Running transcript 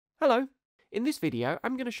Hello! In this video,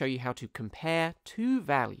 I'm going to show you how to compare two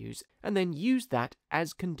values and then use that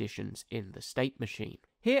as conditions in the state machine.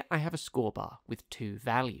 Here I have a score bar with two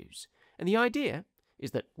values, and the idea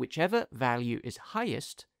is that whichever value is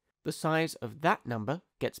highest, the size of that number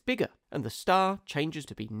gets bigger, and the star changes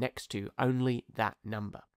to be next to only that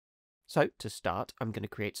number. So to start, I'm going to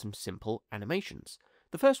create some simple animations.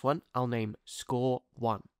 The first one I'll name Score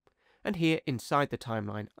 1. And here inside the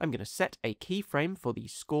timeline, I'm going to set a keyframe for the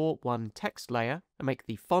Score 1 text layer and make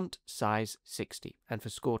the font size 60. And for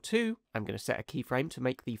Score 2, I'm going to set a keyframe to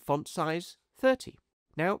make the font size 30.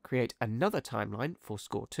 Now create another timeline for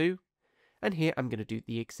Score 2, and here I'm going to do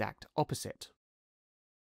the exact opposite.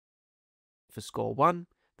 For Score 1,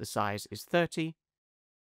 the size is 30,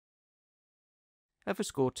 and for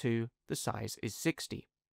Score 2, the size is 60.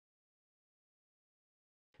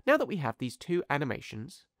 Now that we have these two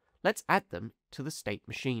animations, let's add them to the state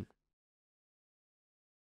machine.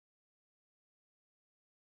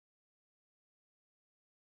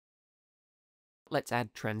 Let's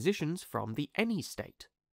add transitions from the any state.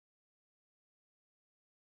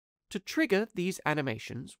 To trigger these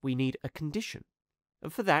animations, we need a condition,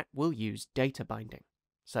 and for that we'll use data binding.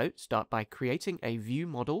 So start by creating a view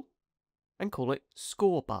model and call it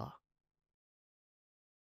Score Bar.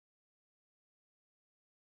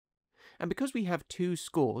 And because we have two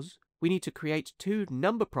scores, we need to create two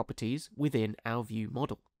number properties within our view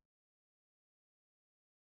model.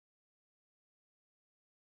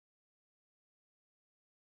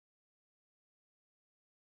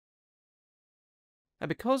 And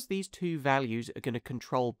because these two values are going to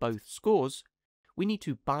control both scores, we need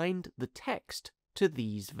to bind the text to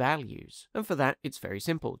these values. And for that, it's very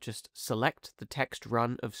simple. Just select the text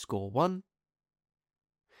run of Score 1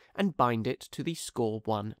 and bind it to the Score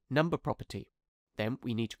 1 number property. Then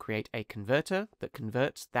we need to create a converter that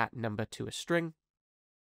converts that number to a string.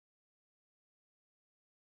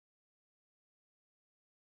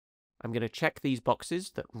 I'm going to check these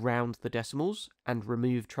boxes that round the decimals and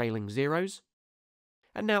remove trailing zeros.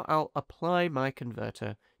 And now I'll apply my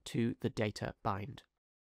converter to the data bind.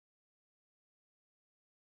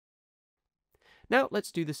 Now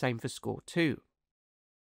let's do the same for Score 2.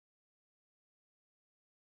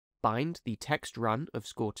 Bind the text run of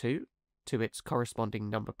Score 2 to its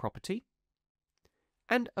corresponding number property,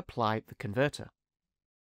 and apply the converter.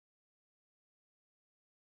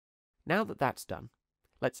 Now that that's done,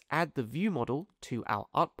 let's add the view model to our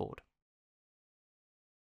artboard.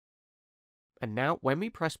 And now when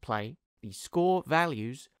we press play, the score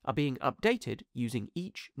values are being updated using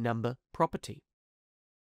each number property.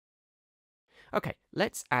 Okay,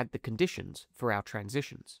 let's add the conditions for our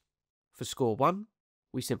transitions. For Score 1,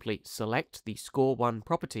 we simply select the Score 1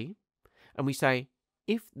 property, and we say,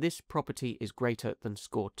 if this property is greater than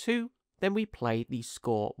Score 2, then we play the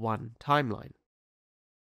Score 1 timeline.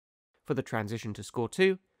 For the transition to Score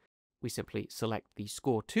 2, we simply select the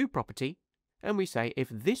Score 2 property, and we say, if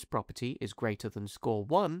this property is greater than Score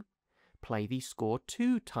 1, play the Score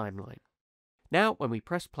 2 timeline. Now, when we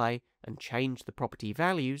press play and change the property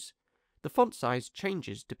values, the font size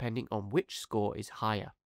changes depending on which score is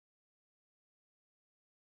higher.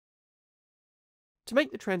 To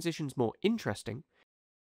make the transitions more interesting,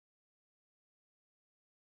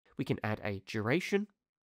 we can add a duration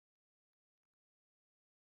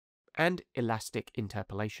and elastic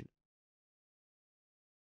interpolation.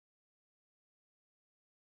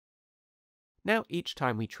 Now each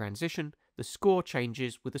time we transition, the score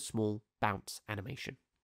changes with a small bounce animation.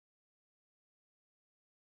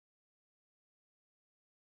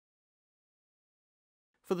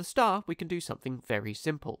 For the star, we can do something very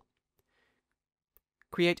simple.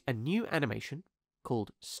 Create a new animation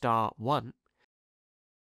called Star 1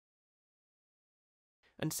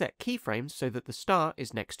 and set keyframes so that the star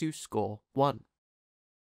is next to Score 1.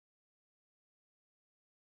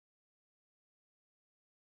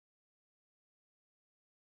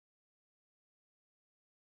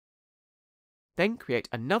 Then create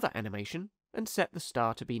another animation and set the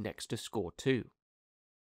star to be next to Score 2.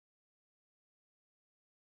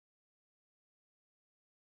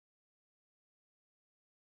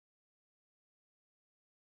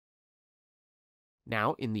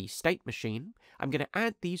 Now, in the state machine, I'm going to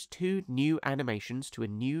add these two new animations to a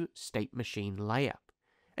new state machine layer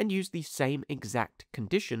and use the same exact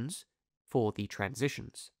conditions for the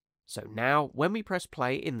transitions. So now, when we press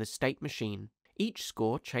play in the state machine, each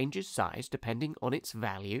score changes size depending on its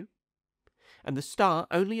value, and the star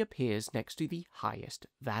only appears next to the highest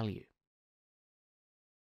value.